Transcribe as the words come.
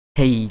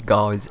Hey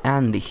guys,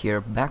 Andy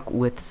here, back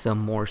with some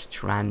more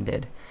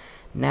Stranded.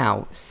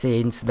 Now,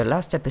 since the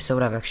last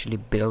episode I've actually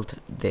built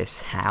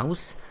this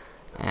house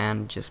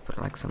and just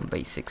put like some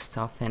basic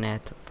stuff in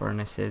it,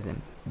 furnaces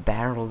and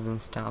barrels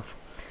and stuff.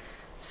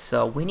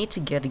 So we need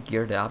to get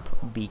geared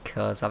up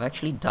because I've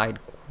actually died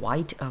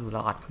quite a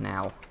lot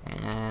now,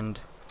 and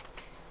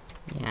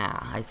yeah,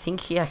 I think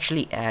he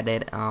actually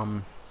added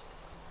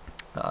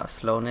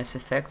slowness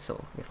effect.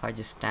 So if I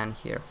just stand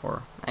here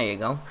for, there you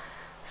go,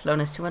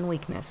 slowness 2 and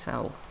weakness,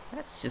 so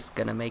that's just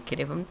gonna make it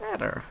even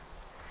better.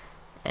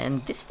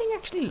 And this thing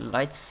actually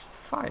lights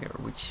fire,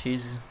 which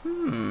is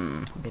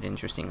a bit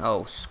interesting.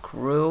 Oh,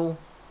 screw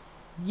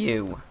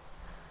you.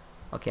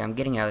 Okay, I'm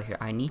getting out of here.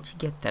 I need to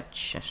get that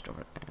chest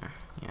over there.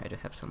 Yeah, I do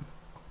have some.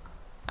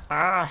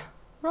 Ah,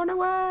 run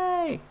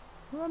away,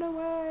 run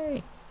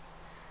away.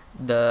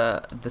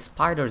 The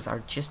spiders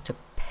are just a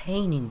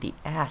pain in the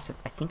ass.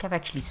 I think I've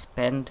actually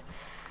spent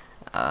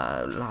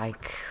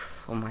like,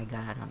 oh my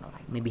god, I don't know,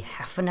 like maybe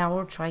half an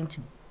hour trying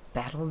to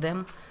battle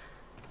them.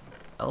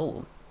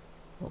 Oh,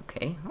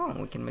 okay. Oh,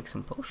 we can make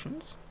some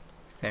potions.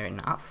 Fair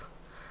enough.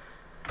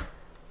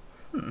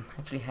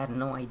 Actually had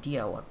no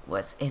idea what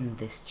was in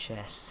this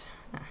chest.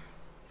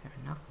 Fair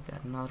enough. We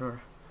got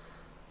another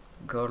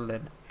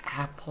golden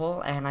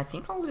apple, and I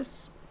think I'll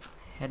just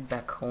head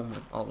back home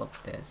with all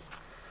of this.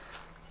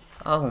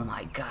 Oh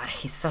my god,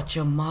 he's such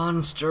a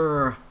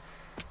monster.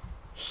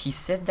 He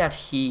said that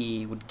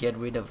he would get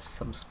rid of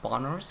some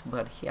spawners,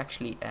 but he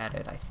actually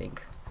added, I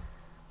think,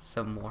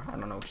 some more. I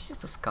don't know, he's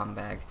just a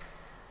scumbag.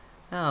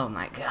 Oh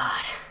my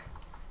god.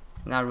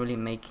 Not really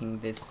making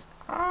this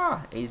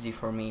easy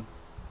for me.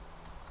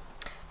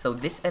 So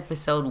this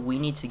episode we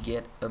need to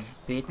get a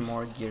bit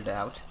more geared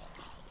out,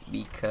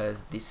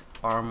 because this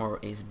armor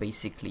is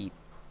basically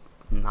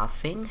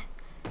nothing.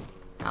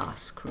 Ah,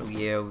 screw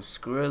you,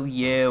 screw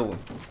you.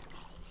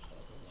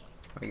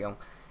 There we go.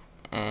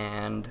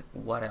 And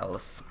what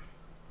else?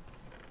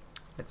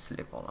 Let's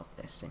slip all of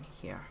this in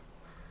here.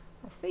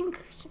 I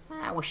think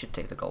we should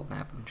take the golden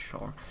apple,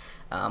 sure.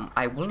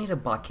 I will need a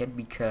bucket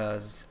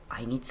because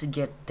I need to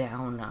get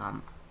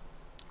down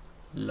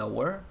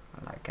lower,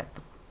 like at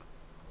the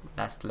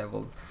last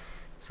level,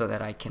 so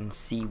that I can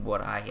see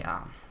what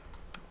I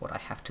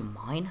have to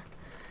mine.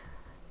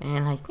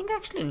 And I think I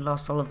actually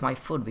lost all of my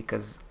food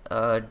because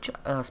a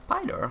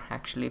spider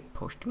actually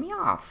pushed me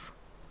off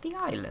the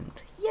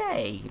island.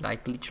 Yay!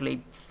 Like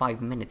literally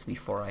 5 minutes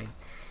before I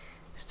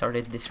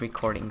started this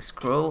recording.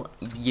 Screw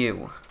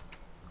you.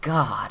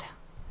 God.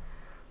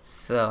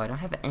 So I don't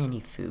have any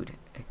food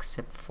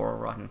except for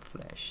rotten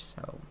flesh,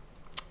 so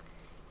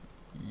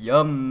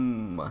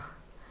yum. I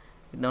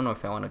don't know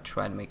if I want to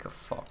try and make a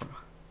farm.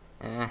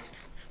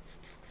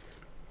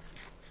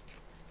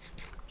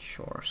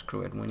 Sure,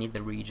 screw it, we need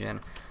the regen.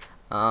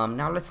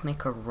 Now let's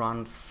make a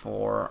run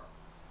for,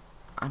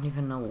 I don't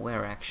even know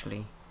where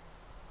actually.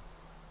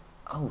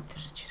 Oh,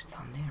 there's a chest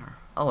down there.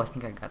 Oh, I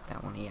think I got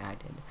that one. Yeah, I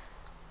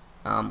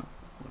did.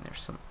 There's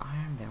some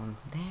iron down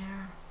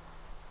there.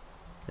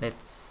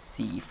 Let's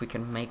see if we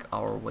can make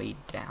our way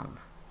down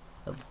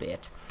a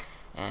bit.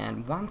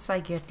 And once I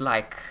get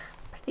like,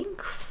 I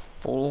think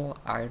full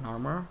iron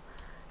armor,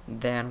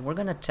 then we're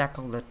gonna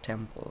tackle the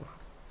temple.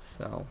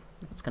 So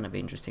it's gonna be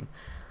interesting.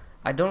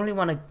 I don't really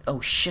want to. Oh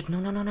shit! No!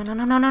 No! No! No!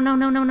 No! No! No! No!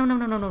 No! No! No! No!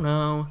 No! No! No!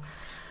 No!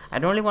 I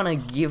don't really want to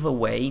give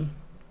away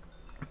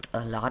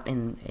a lot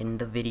in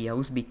the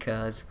videos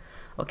because,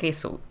 okay,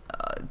 so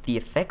the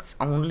effects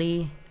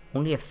only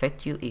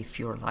affect you if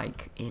you're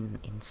like in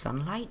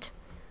sunlight,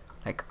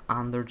 like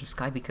under the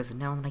sky, because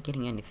now I'm not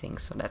getting anything,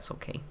 so that's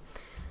okay.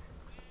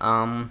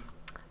 I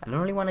don't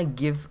really want to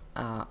give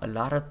a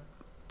lot of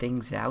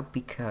things out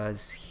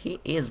because he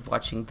is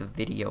watching the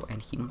video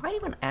and he might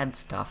even add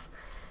stuff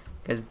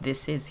because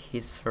this is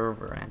his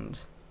server, and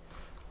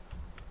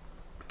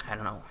I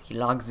don't know, he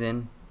logs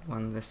in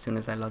as soon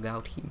as I log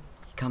out, he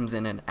comes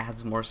in and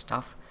adds more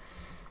stuff.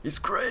 It's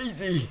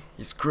crazy.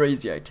 It's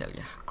crazy, I tell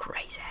you.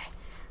 Crazy.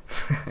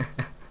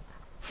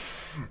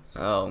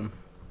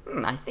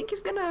 I think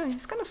he's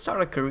gonna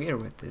start a career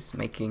with this,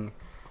 making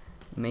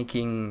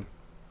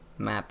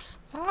maps.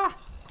 Ah,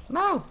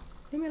 no,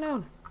 leave me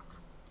alone.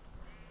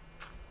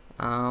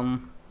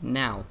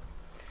 Now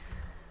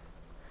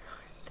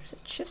there's a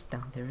chest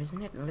down there,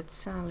 isn't it?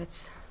 Let's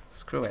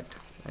screw it.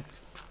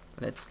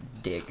 Let's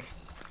dig.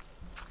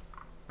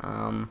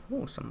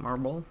 Oh, some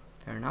marble.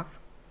 Fair enough.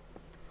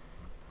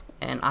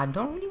 And I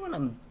don't really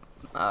want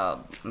to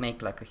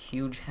make like a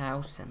huge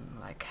house and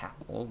like have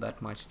all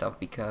that much stuff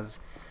because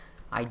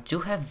I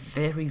do have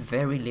very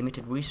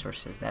limited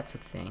resources. That's a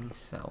thing.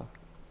 So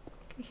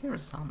okay,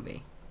 here's a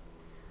zombie.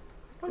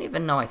 I don't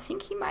even know. I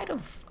think he might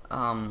have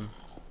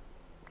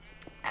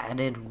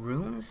added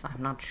rooms.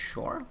 I'm not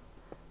sure.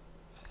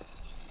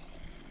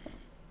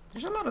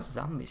 There's a lot of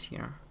zombies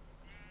here.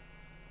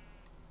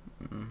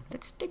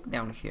 Let's dig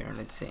down here.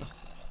 Let's see.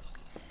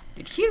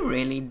 Did he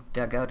really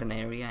dug out an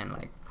area and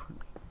like put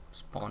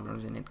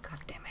spawners in it? God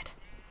damn it.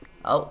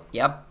 Oh,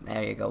 yep,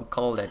 there you go.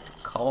 Called it.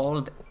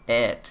 Called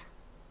it.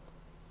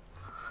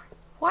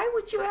 Why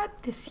would you add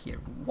this here?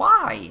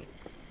 Why?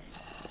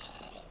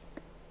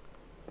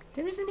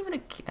 There isn't even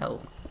a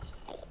oh.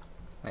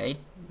 Wait,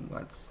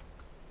 what's...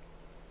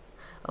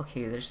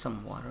 Okay, there's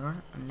some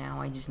water.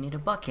 Now I just need a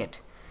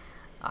bucket.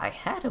 I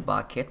had a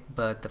bucket,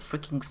 but the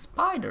freaking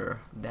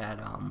spider that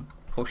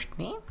pushed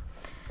me.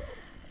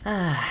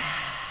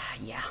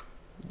 Yeah.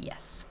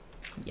 Yes.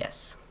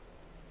 Yes.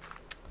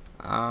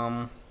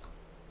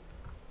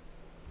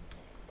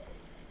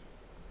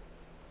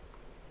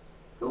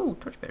 Ooh,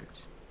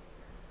 torchberries.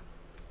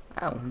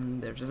 Oh,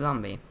 there's a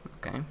zombie.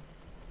 Okay.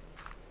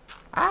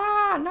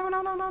 Ah, no,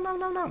 no, no, no, no,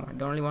 no, no. I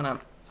don't really wanna...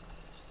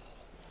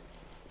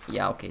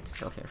 Yeah, okay, it's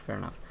still here. Fair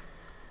enough.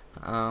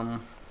 I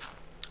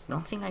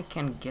don't think I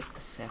can get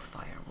the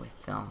sapphire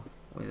with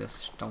a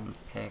stone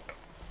pick.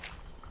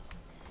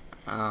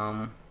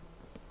 Ah,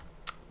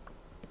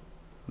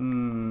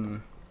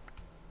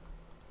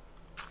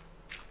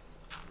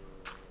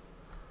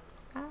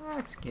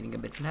 it's getting a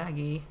bit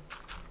laggy.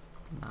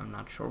 I'm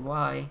not sure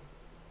why.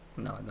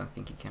 No, I don't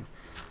think you can.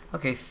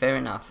 Okay, fair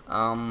enough.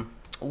 Oh,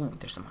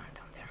 there's some iron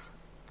down there.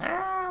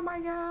 Oh my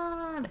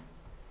god!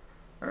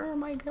 Oh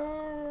my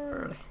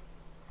god!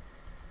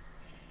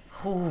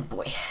 Oh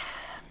boy.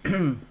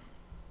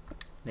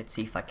 Let's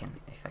see if I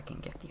can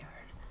get the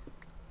iron.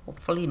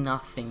 Hopefully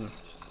nothing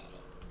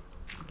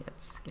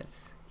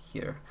gets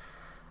here.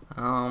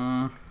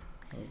 Where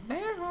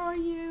are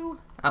you?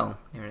 Oh,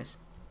 there it is.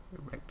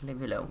 Directly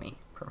below me.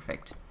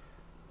 Perfect.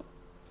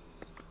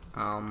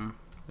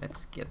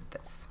 Let's get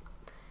this.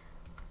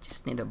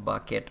 Just need a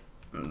bucket.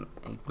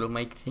 It will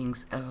make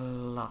things a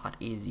lot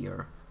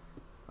easier.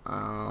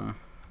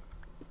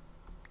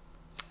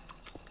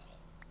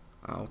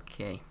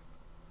 Okay.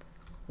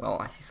 Well,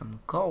 I see some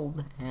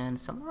gold and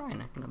some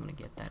iron. I think I'm gonna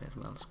get that as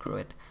well. Screw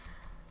it.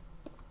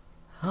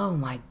 Oh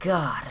my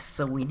god.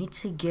 So we need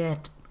to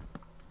get...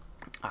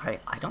 I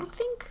don't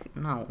think...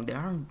 No, there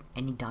aren't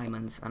any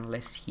diamonds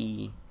unless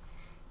he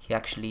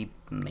actually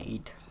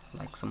made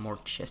like some more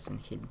chests and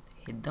hid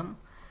them.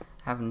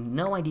 I have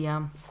no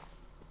idea.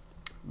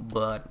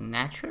 But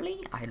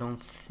naturally, I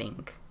don't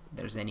think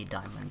there's any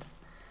diamonds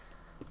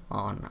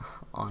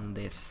on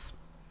this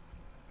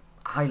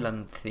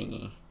island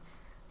thingy.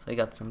 So I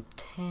got some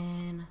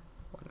tin.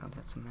 What else?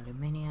 That's some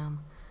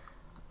aluminium.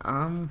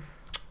 Do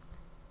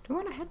you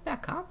want to head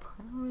back up?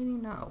 I don't really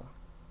know.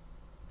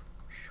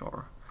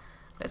 Sure.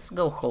 Let's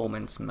go home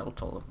and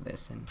smelt all of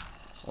this, and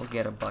we'll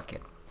get a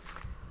bucket.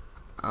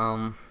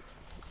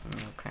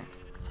 Okay.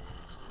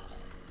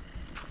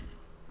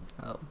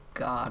 Oh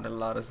god, a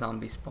lot of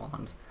zombies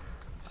spawned.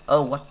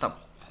 Oh, what the...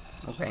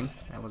 Okay,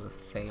 that was a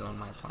fail on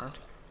my part.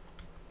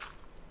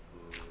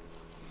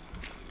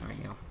 There we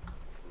go.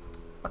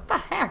 What the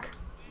heck?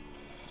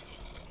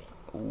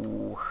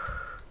 Ooh,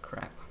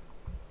 crap.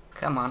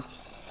 Come on.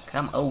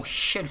 Oh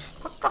shit.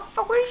 What the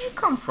fuck? Where did you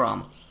come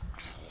from?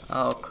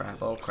 Oh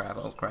crap, oh crap,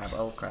 oh crap,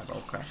 oh crap, oh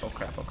crap, oh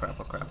crap, oh crap,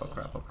 oh crap, oh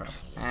crap, oh crap.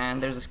 And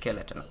there's a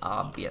skeleton,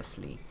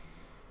 obviously.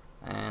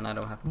 And I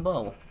don't have a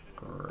bow.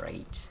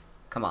 Great.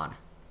 Come on.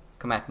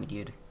 Come at me,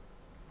 dude.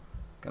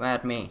 Come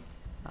at me.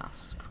 Ah,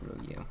 screw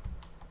you.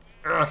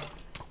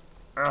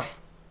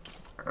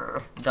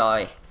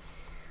 Die.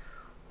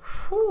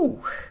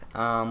 Whew.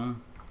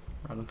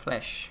 Rotten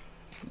flesh.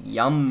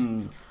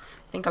 Yum.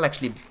 I think I'll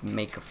actually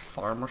make a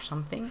farm or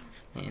something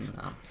in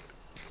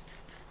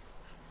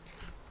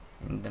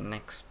the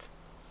next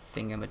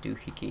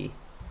thingamadoohickey.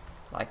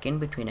 Like in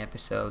between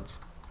episodes.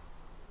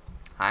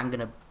 I'm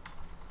gonna...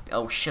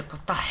 Oh shit,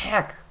 what the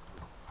heck?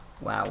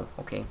 Wow,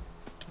 okay.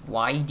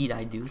 Why did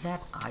I do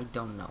that? I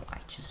don't know.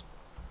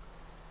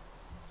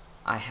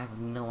 I have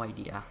no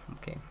idea.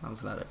 Okay, I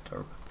was not a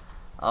derp.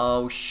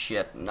 Oh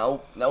shit,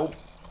 nope, nope.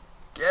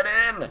 Get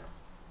in!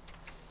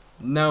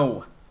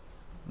 No.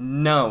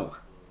 No.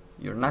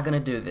 You're not gonna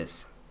do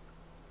this.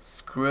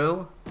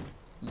 Screw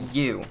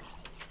you.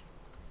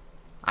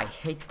 I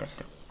hate that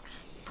they're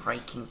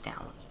breaking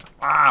down.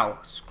 Wow,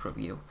 screw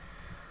you.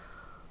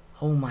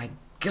 Oh my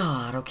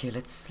god. Okay,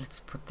 let's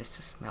put this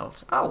to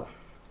smelt. Oh,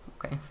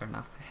 okay, fair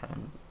enough. I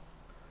hadn't.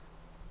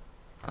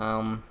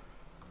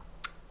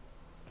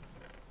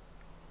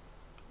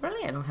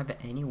 Really, I don't have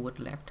any wood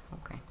left.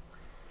 Okay,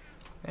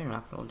 fair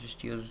enough. I'll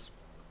just use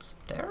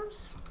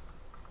stairs.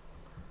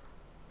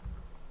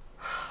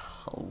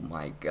 Oh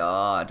my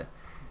god.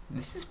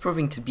 This is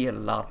proving to be a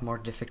lot more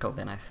difficult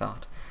than I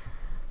thought.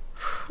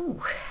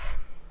 Whew.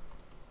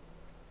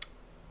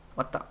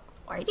 What the...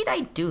 Why did I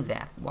do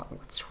that?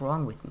 What's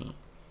wrong with me?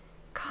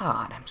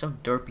 God, I'm so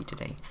derpy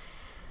today.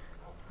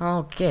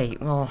 Okay,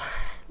 well,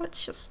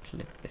 let's just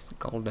flip this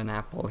golden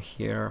apple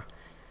here.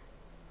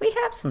 We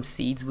have some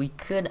seeds. We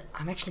could...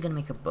 I'm actually gonna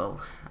make a bow.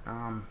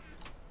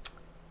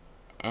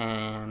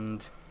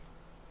 And...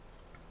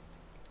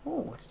 Oh,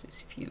 what is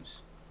this?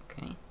 Fuse.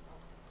 Okay.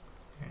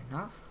 Fair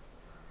enough.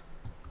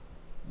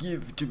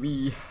 Give to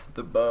me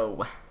the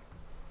bow.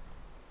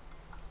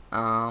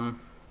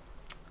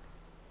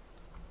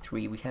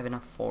 3. We have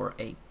enough for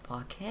a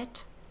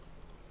bucket,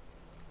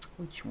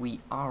 which we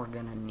are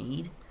gonna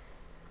need.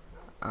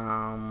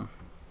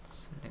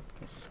 Slip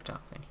this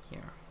stuff in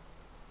here.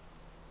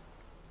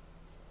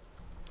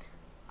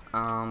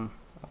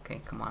 Okay,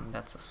 come on,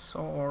 that's a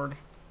sword.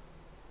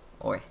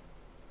 Oi.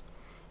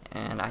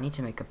 And I need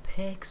to make a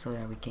pick so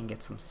that we can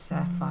get some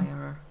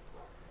sapphire.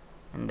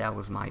 And that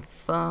was my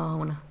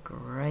phone.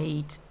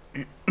 Great.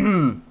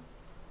 Let's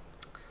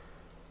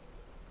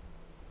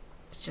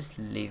just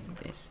leave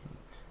this.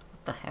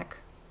 What the heck?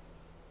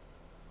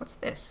 What's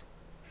this?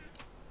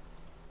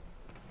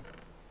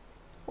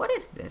 What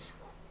is this?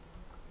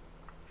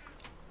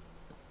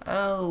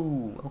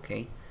 Oh,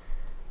 okay.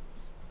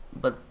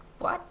 But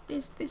what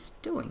is this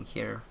doing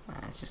here?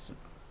 It's just a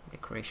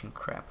decoration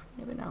crap.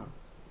 Never know.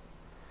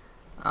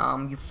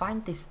 You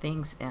find these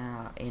things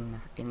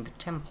in the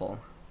temple,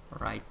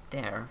 right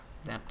there,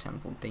 that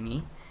temple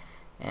thingy,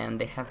 and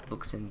they have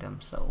books in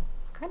them. So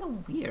kind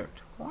of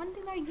weird. When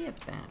did I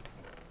get that?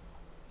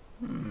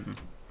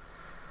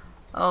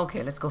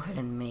 Okay, let's go ahead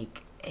and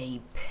make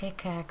a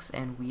pickaxe,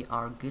 and we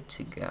are good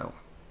to go.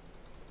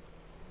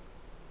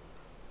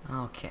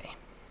 Okay.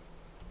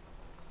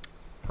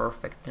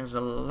 Perfect. There's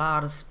a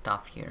lot of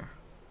stuff here.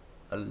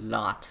 A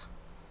lot.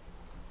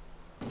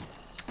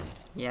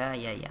 Yeah,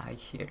 I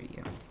hear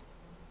you.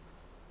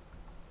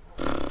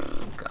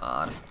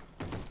 God.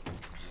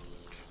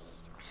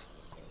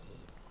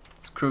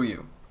 Screw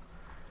you.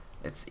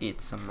 Let's eat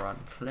some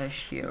rotten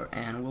flesh here,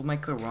 and we'll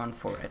make a run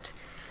for it.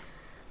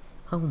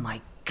 Oh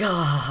my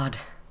god.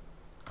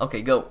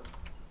 Okay, go.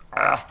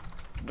 Ah.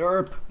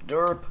 Derp,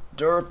 derp,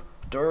 derp,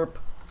 derp.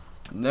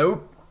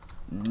 Nope.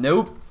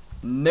 Nope.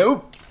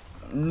 Nope.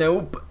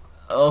 Nope.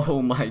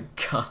 Oh my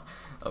god.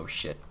 Oh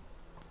shit.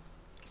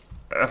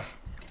 Ugh.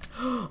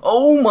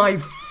 Oh my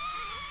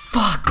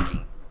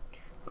fucking.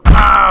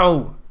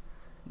 No!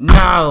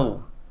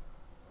 No!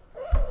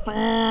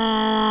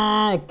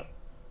 Fuck!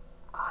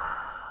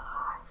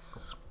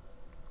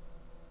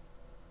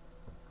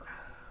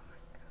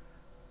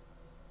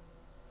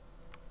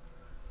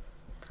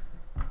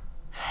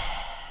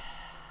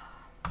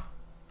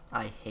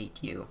 I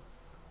hate you.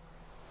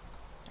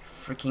 I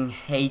freaking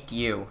hate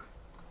you.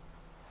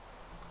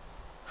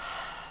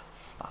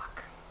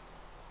 Fuck.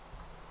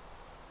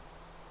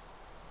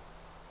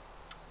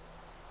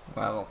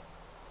 Well.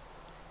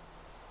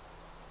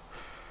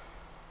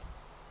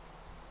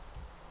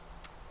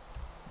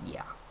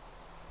 Yeah.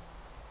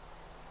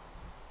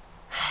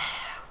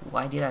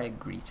 Why did I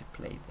agree to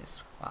play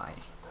this? Why?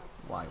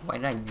 Why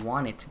did I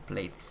want it to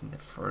play this in the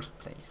first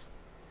place?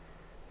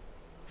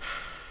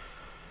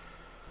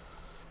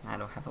 I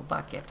don't have a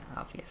bucket,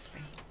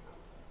 obviously.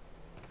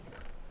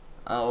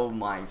 Oh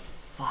my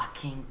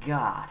fucking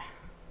god.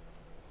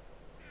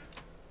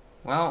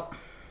 Well,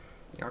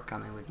 you're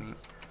coming with me.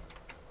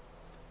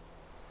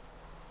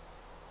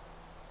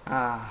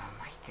 Oh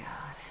my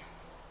god.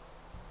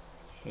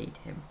 I hate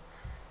him.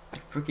 I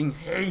freaking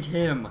hate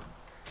him!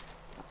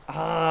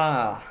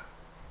 Ah!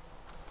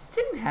 This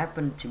didn't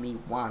happen to me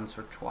once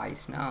or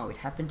twice, no. It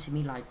happened to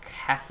me like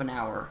half an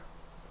hour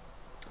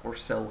or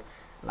so.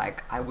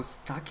 Like, I was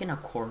stuck in a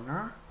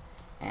corner,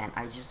 and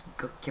I just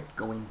kept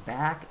going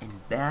back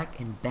and back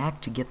and back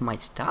to get my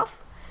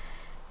stuff,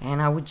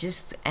 and I would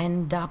just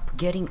end up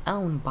getting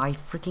owned by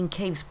freaking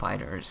cave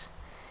spiders.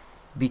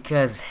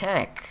 Because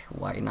heck,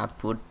 why not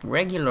put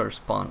regular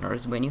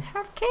spawners when you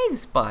have cave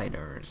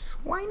spiders?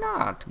 Why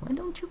not? Why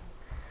don't you?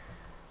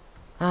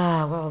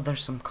 Well,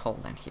 there's some coal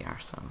in here,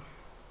 so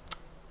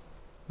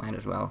might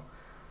as well.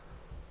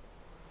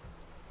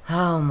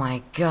 Oh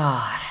my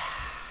god.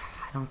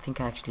 I don't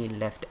think I actually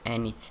left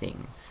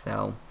anything,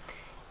 so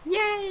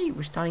yay,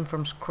 we're starting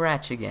from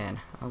scratch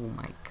again. Oh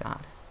my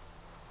god.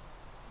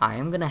 I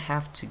am gonna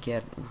have to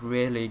get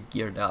really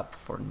geared up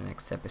for the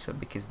next episode,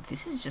 because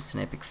this is just an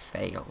epic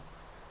fail.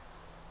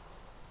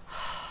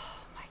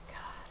 Oh my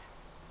god.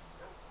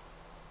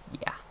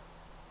 Yeah.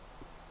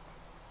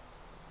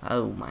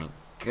 Oh my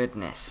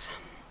goodness.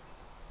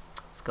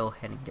 Let's go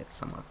ahead and get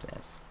some of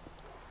this.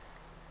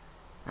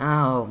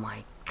 Oh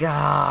my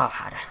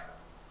god.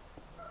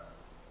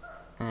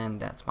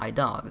 And that's my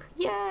dog.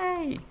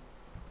 Yay!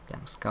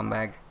 Damn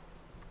scumbag.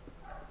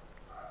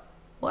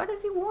 What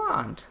does he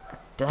want? God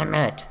damn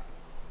it.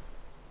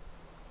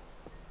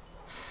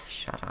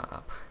 Shut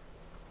up.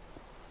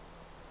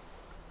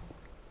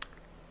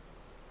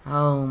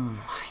 Oh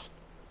my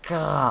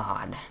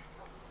god.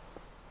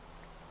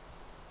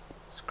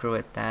 Screw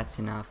it, that's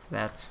enough.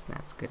 That's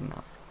good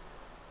enough.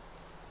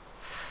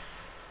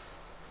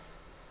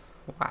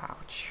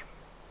 Ouch.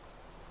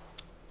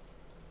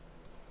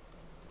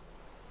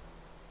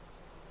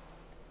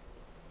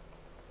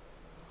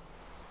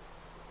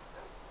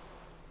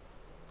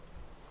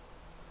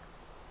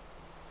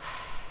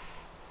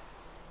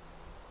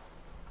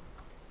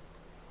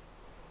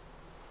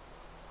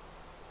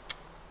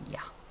 Yeah.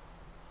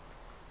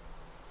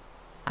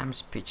 I'm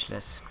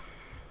speechless.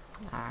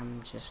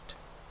 I'm just...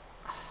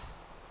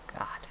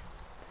 God.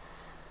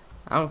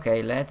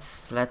 Okay,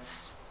 let's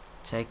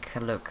take a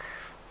look.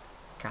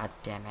 God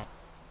damn it.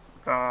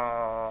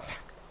 Oh,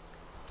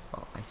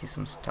 I see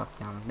some stuff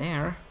down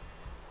there.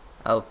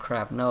 Oh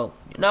crap, no.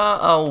 No,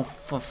 oh,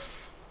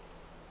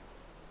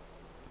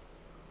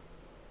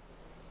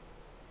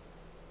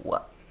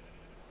 what?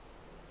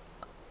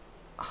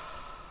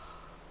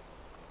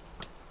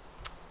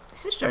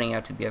 This is turning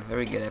out to be a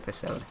very good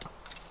episode.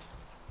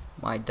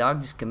 My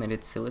dog just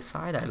committed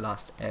suicide. I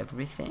lost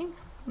everything.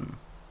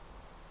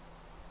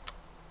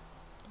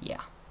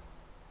 Yeah.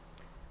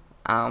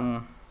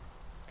 I'm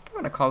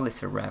gonna call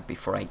this a wrap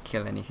before I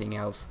kill anything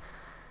else.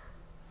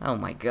 Oh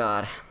my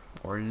god.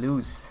 Or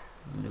lose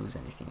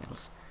anything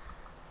else.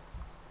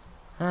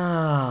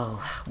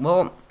 Oh,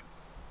 well,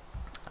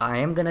 I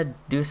am gonna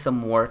do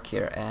some work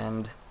here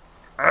and...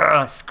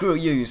 screw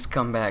you, you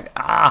scumbag.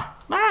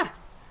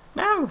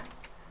 No!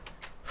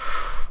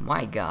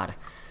 My god.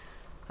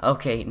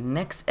 Okay,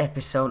 next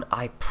episode,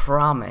 I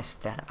promise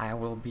that I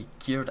will be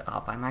geared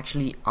up. I'm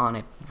actually on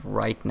it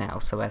right now,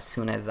 so as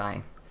soon as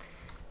I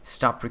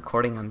stop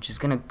recording, I'm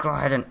just gonna go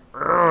ahead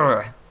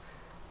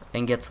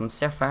and get some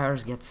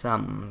sapphires, get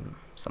some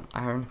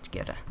iron to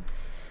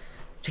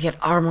get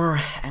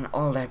armor and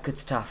all that good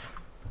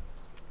stuff.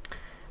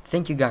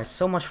 Thank you guys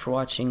so much for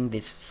watching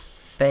this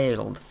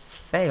failed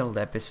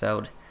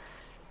episode,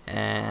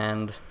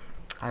 and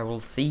I will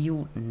see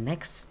you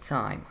next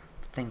time.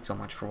 Thanks so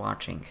much for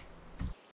watching.